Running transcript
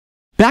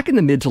Back in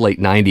the mid to late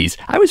 90s,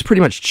 I was pretty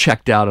much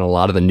checked out on a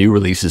lot of the new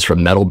releases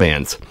from metal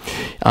bands.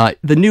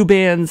 The new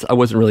bands I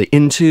wasn't really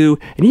into,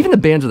 and even the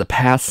bands of the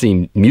past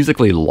seemed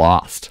musically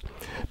lost.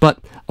 But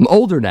I'm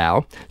older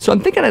now, so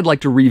I'm thinking I'd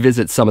like to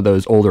revisit some of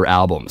those older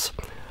albums.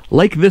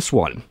 Like this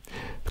one.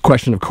 The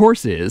question, of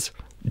course, is,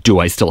 do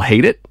I still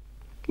hate it?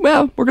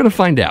 Well, we're going to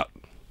find out.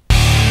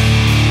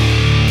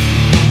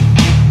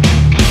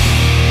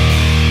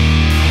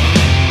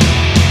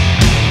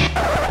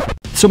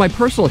 So my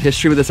personal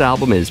history with this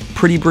album is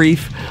pretty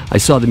brief. I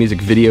saw the music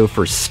video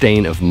for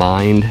Stain of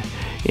Mind,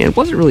 and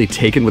wasn't really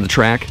taken with the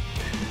track.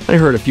 I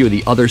heard a few of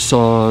the other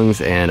songs,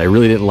 and I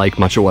really didn't like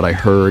much of what I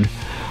heard.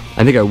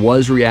 I think I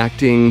was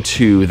reacting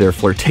to their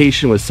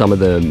flirtation with some of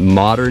the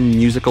modern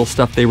musical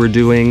stuff they were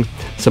doing,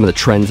 some of the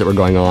trends that were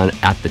going on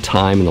at the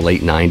time in the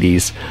late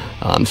 90s.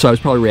 So I was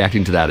probably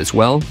reacting to that as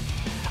well.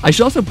 I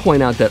should also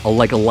point out that,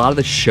 like a lot of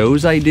the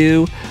shows I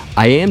do,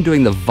 I am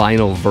doing the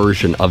vinyl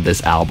version of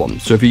this album.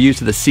 So if you're used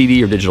to the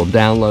CD or digital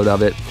download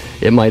of it,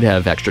 it might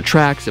have extra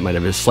tracks, it might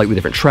have a slightly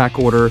different track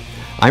order.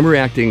 I'm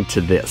reacting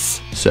to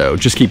this, so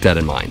just keep that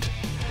in mind.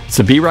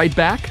 So be right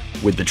back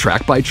with the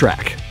track by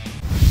track.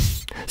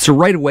 So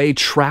right away,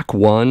 track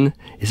 1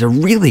 is a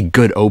really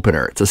good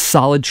opener. It's a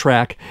solid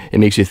track. It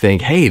makes you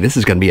think, hey, this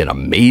is going to be an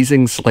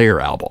amazing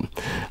Slayer album.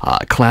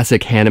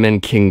 Classic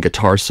Hanneman King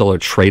guitar solo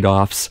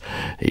trade-offs.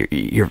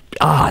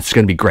 It's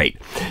going to be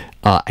great.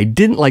 I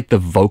didn't like the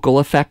vocal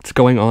effect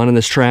going on in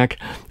this track,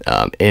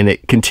 and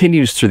it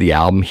continues through the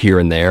album here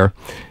and there.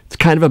 It's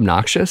kind of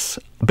obnoxious,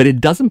 but it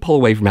doesn't pull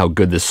away from how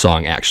good this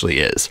song actually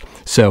is.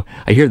 So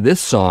I hear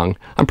this song,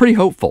 I'm pretty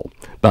hopeful,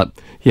 but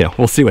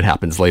we'll see what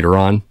happens later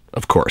on,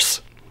 of course.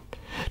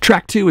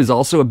 Track 2 is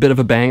also a bit of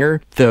a banger,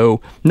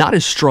 though not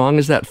as strong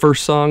as that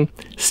first song.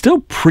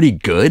 Still pretty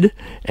good,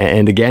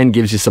 and again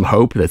gives you some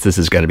hope that this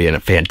is going to be a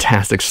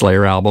fantastic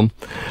Slayer album.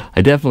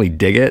 I definitely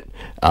dig it.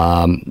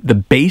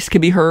 The bass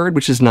can be heard,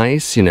 which is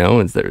nice.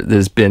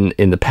 There's been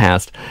in the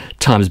past,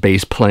 Tom's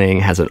bass playing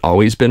hasn't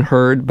always been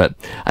heard, but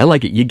I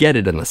like it. You get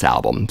it in this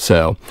album,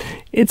 so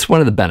it's one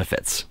of the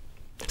benefits.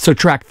 So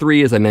track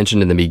 3, as I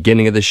mentioned in the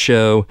beginning of the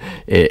show,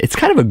 it's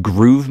kind of a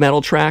groove metal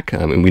track.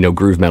 I mean, we know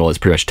groove metal has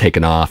pretty much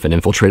taken off and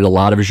infiltrated a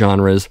lot of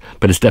genres,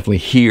 but it's definitely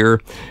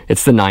here.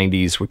 It's the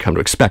 90s. We come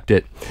to expect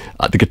it.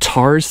 The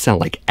guitars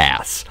sound like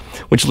ass,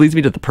 which leads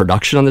me to the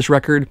production on this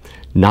record.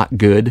 Not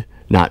good.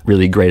 Not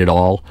really great at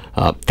all.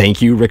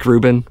 Thank you, Rick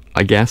Rubin,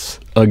 I guess,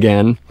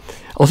 again.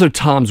 Also,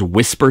 Tom's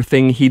whisper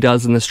thing he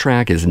does in this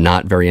track is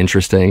not very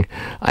interesting.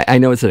 I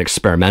know it's an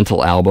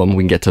experimental album.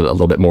 We can get to a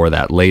little bit more of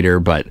that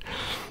later, but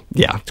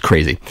yeah, it's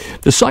crazy.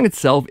 The song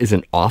itself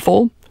isn't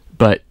awful,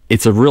 but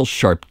it's a real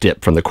sharp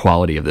dip from the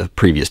quality of the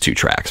previous 2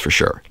 tracks, for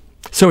sure.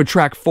 So in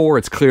track 4,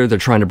 it's clear they're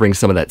trying to bring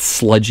some of that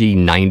sludgy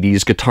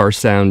 90s guitar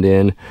sound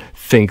in.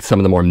 Think some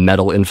of the more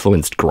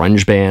metal-influenced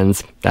grunge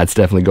bands. That's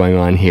definitely going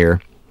on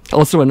here.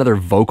 Also, another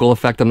vocal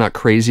effect I'm not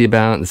crazy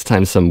about. This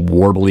time, some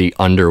warbly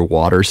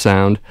underwater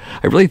sound.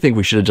 I really think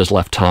we should have just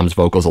left Tom's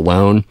vocals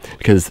alone,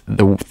 because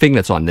the thing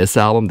that's on this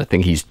album, the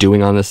thing he's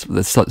doing on this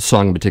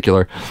song in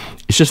particular,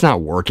 it's just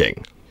not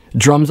working.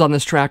 Drums on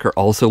this track are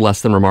also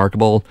less than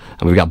remarkable.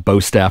 And we've got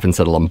bow staff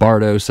instead of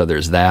Lombardo, so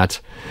there's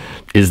that.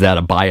 Is that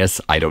a bias?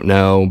 I don't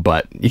know,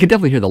 but you can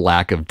definitely hear the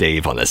lack of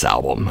Dave on this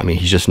album. I mean,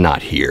 he's just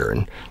not here.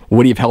 And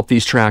would he have helped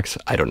these tracks?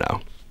 I don't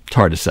know. It's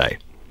hard to say.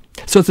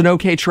 So it's an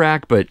okay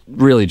track, but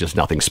really just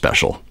nothing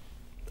special.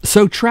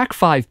 So track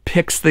 5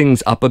 picks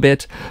things up a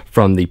bit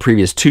from the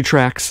previous 2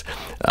 tracks.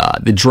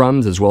 The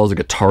drums as well as the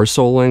guitar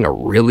soloing are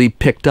really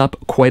picked up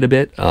quite a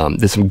bit.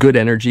 There's some good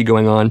energy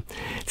going on.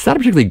 It's not a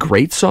particularly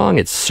great song.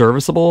 It's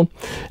serviceable.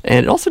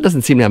 And it also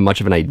doesn't seem to have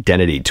much of an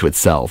identity to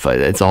itself.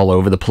 It's all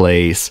over the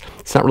place.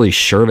 It's not really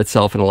sure of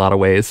itself in a lot of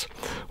ways,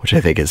 which I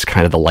think is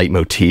kind of the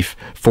leitmotif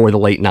for the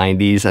late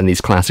 90s and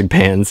these classic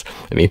bands.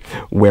 I mean,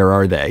 where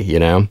are they,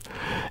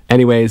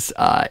 Anyways,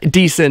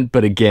 decent,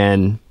 but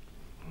again,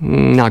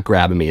 not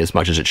grabbing me as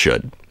much as it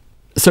should.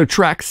 So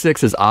track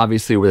 6 is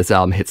obviously where this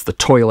album hits the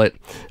toilet.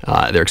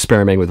 They're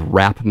experimenting with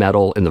rap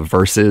metal in the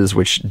verses,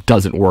 which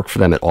doesn't work for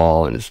them at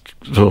all, and is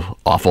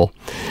awful.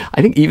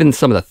 I think even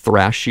some of the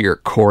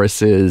thrashier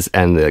choruses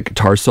and the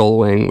guitar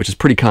soloing, which is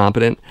pretty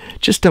competent,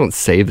 just don't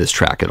save this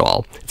track at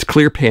all. It's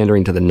clear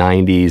pandering to the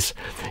 90s.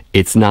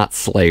 It's not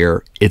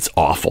Slayer. It's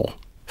awful.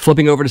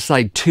 Flipping over to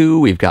side 2,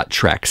 we've got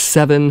track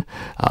 7,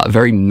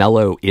 very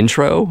mellow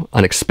intro,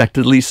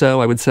 unexpectedly so,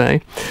 I would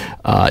say.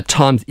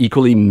 Tom's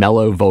equally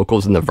mellow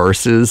vocals in the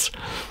verses.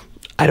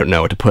 I don't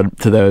know what to put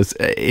to those.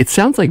 It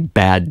sounds like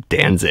bad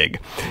Danzig,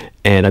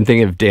 and I'm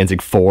thinking of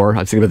Danzig 4.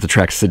 I'm thinking about the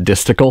track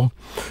Sadistical.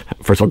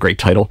 First of all, great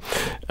title.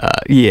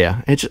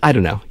 Yeah, I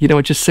don't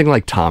know. Just sing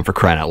like Tom, for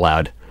crying out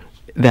loud.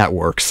 That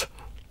works.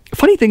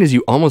 Funny thing is,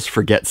 you almost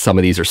forget some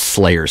of these are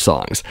Slayer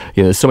songs.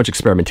 There's so much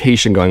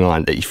experimentation going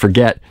on that you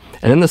forget,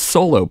 and then the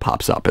solo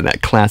pops up, and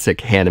that classic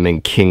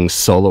Hanneman King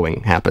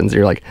soloing happens.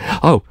 You're like,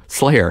 oh,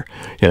 Slayer,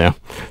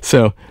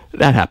 So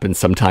that happens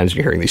sometimes when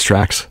you're hearing these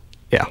tracks.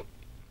 Yeah.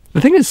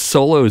 The thing is,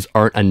 solos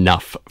aren't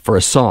enough for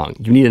a song.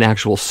 You need an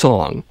actual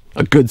song,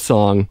 a good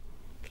song,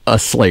 a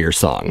Slayer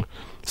song.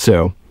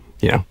 So,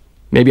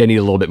 Maybe I need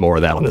a little bit more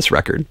of that on this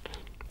record.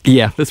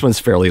 Yeah, this one's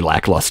fairly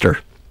lackluster.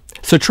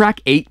 So track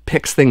 8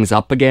 picks things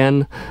up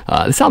again.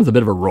 This sounds a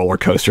bit of a roller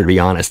coaster, to be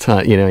honest.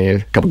 You know,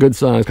 a couple good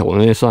songs, a couple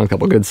of songs, a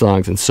couple good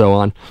songs, and so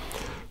on.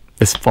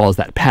 This follows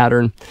that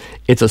pattern.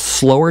 It's a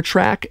slower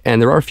track,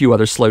 and there are a few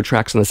other slow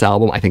tracks on this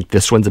album. I think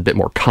this one's a bit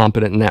more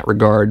competent in that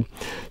regard.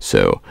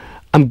 So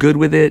I'm good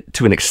with it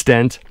to an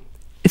extent.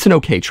 It's an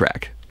okay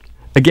track.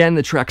 Again,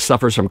 the track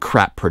suffers from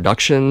crap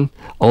production.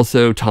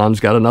 Also, Tom's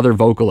got another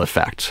vocal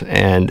effect,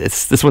 and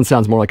this one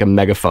sounds more like a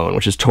megaphone,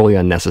 which is totally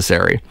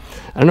unnecessary.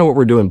 I don't know what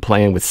we're doing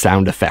playing with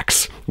sound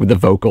effects with the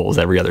vocals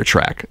every other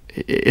track.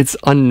 It's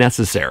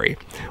unnecessary.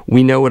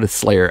 We know what a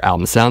Slayer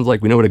album sounds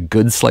like. We know what a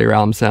good Slayer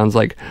album sounds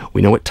like.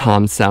 We know what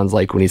Tom sounds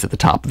like when he's at the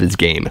top of his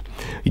game.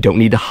 You don't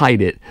need to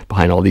hide it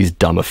behind all these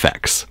dumb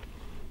effects.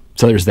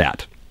 So there's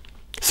that.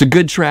 It's a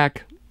good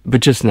track,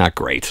 but just not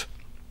great.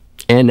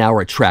 And now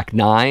we're at track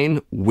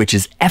 9, which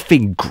is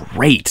effing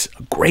great.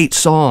 A great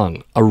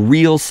song. A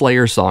real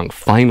Slayer song,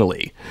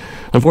 finally.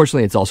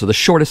 Unfortunately, it's also the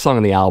shortest song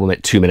on the album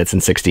at 2 minutes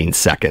and 16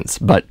 seconds.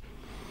 But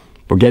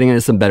we're getting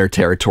into some better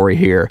territory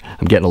here.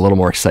 I'm getting a little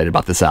more excited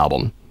about this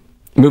album.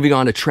 Moving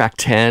on to track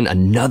 10,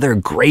 another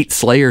great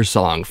Slayer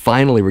song.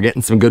 Finally, we're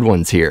getting some good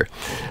ones here.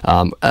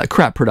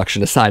 Crap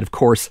production aside, of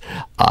course,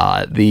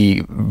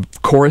 the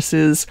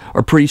choruses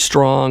are pretty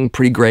strong,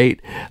 pretty great.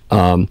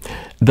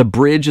 The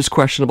bridge is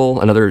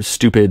questionable, another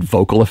stupid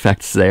vocal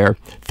effects there.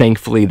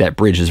 Thankfully, that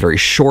bridge is very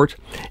short,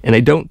 and I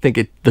don't think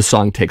the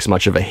song takes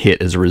much of a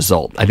hit as a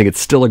result. I think it's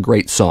still a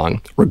great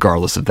song,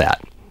 regardless of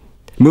that.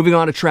 Moving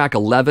on to track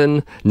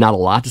 11, not a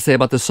lot to say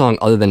about this song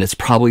other than it's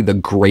probably the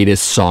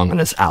greatest song on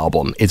this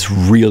album. It's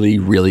really,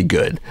 really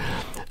good.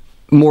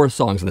 More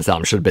songs on this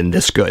album should have been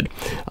this good.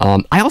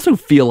 I also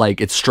feel like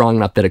it's strong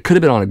enough that it could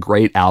have been on a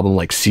great album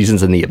like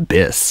Seasons in the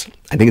Abyss.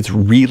 I think it's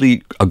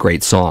really a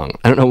great song.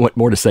 I don't know what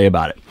more to say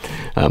about it.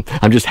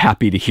 I'm just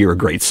happy to hear a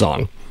great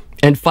song.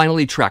 And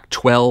finally, track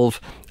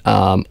 12.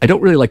 I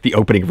don't really like the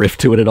opening riff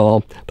to it at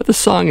all, but the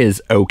song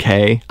is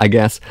okay, I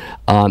guess.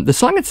 The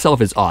song itself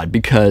is odd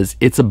because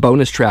it's a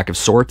bonus track of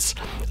sorts.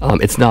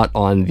 It's not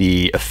on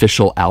the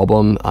official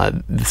album.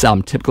 This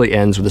album typically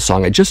ends with the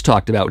song I just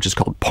talked about, which is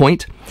called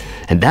Point,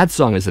 and that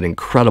song is an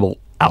incredible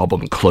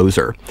album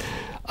closer.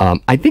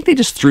 I think they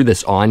just threw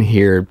this on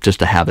here just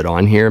to have it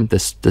on here,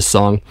 this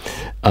song.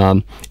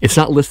 It's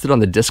not listed on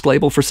the disc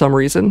label for some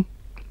reason,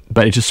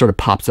 but it just sort of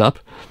pops up.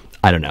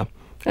 I don't know.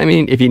 I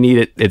mean, if you need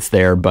it, it's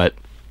there, but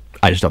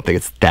I just don't think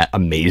it's that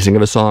amazing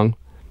of a song.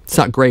 It's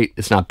not great,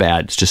 it's not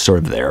bad, it's just sort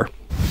of there.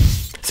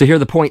 So here are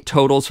the point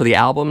totals for the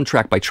album,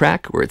 track by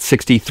track. We're at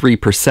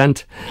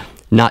 63%.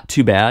 Not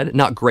too bad,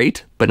 not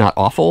great, but not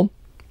awful.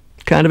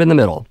 Kind of in the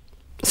middle.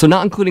 So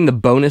not including the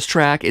bonus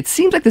track, it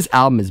seems like this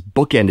album is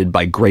bookended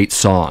by great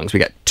songs.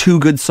 We got 2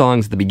 good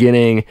songs at the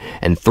beginning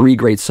and 3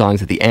 great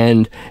songs at the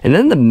end. And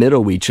then in the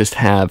middle, we just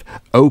have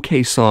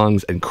okay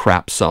songs and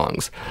crap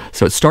songs.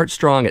 So it starts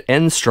strong, it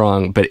ends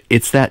strong, but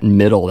it's that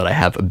middle that I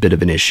have a bit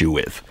of an issue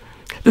with.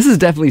 This is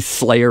definitely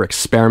Slayer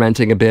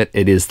experimenting a bit.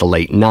 It is the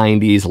late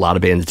 90s. A lot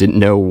of bands didn't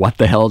know what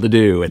the hell to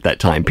do at that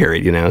time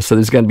period, you know, so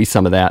there's going to be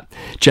some of that.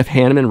 Jeff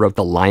Hanneman wrote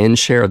the lion's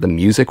share of the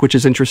music, which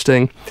is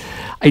interesting.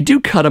 I do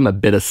cut him a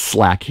bit of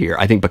slack here,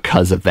 I think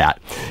because of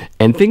that.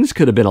 And things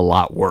could have been a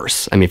lot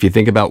worse. I mean, if you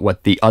think about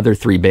what the other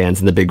 3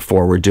 bands in the Big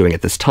Four were doing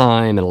at this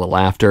time and a little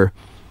after,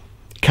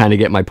 kind of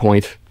get my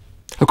point.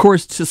 Of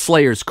course, to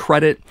Slayer's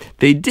credit,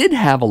 they did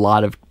have a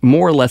lot of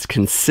more or less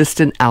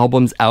consistent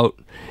albums out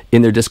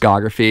in their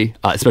discography,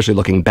 especially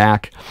looking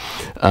back.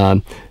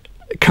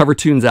 Cover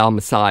Tunes album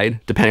aside,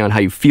 depending on how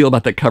you feel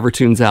about that Cover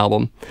Tunes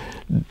album.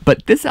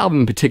 But this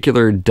album in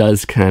particular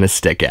does kind of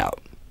stick out.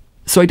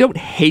 So I don't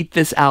hate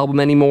this album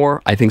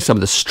anymore. I think some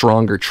of the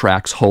stronger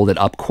tracks hold it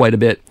up quite a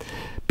bit,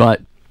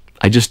 but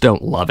I just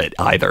don't love it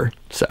either.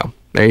 So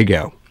there you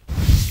go.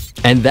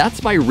 And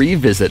that's my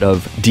revisit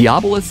of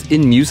Diabolus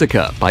In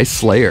Musica by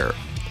Slayer.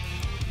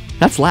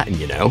 That's Latin,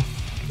 you know.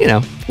 You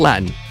know,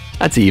 Latin.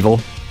 That's evil,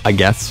 I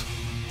guess.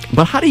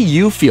 But how do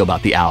you feel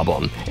about the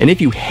album? And if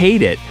you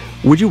hate it,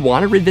 would you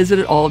want to revisit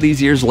it all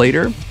these years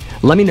later?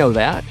 Let me know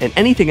that and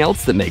anything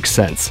else that makes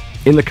sense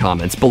in the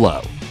comments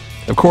below.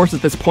 Of course,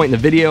 at this point in the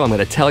video, I'm going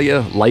to tell you,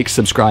 like,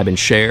 subscribe, and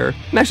share.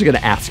 I'm actually going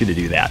to ask you to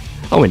do that.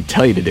 I wouldn't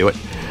tell you to do it.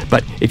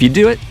 But if you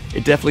do it,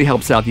 it definitely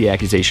helps out the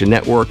Accusation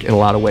Network in a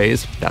lot of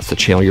ways. That's the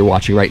channel you're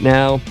watching right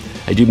now.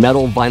 I do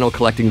metal vinyl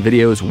collecting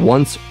videos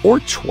once or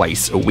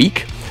twice a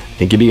week. I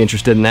think you'd be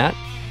interested in that.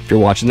 If you're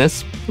watching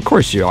this, of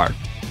course you are.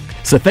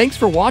 So thanks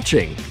for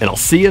watching, and I'll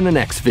see you in the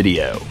next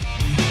video.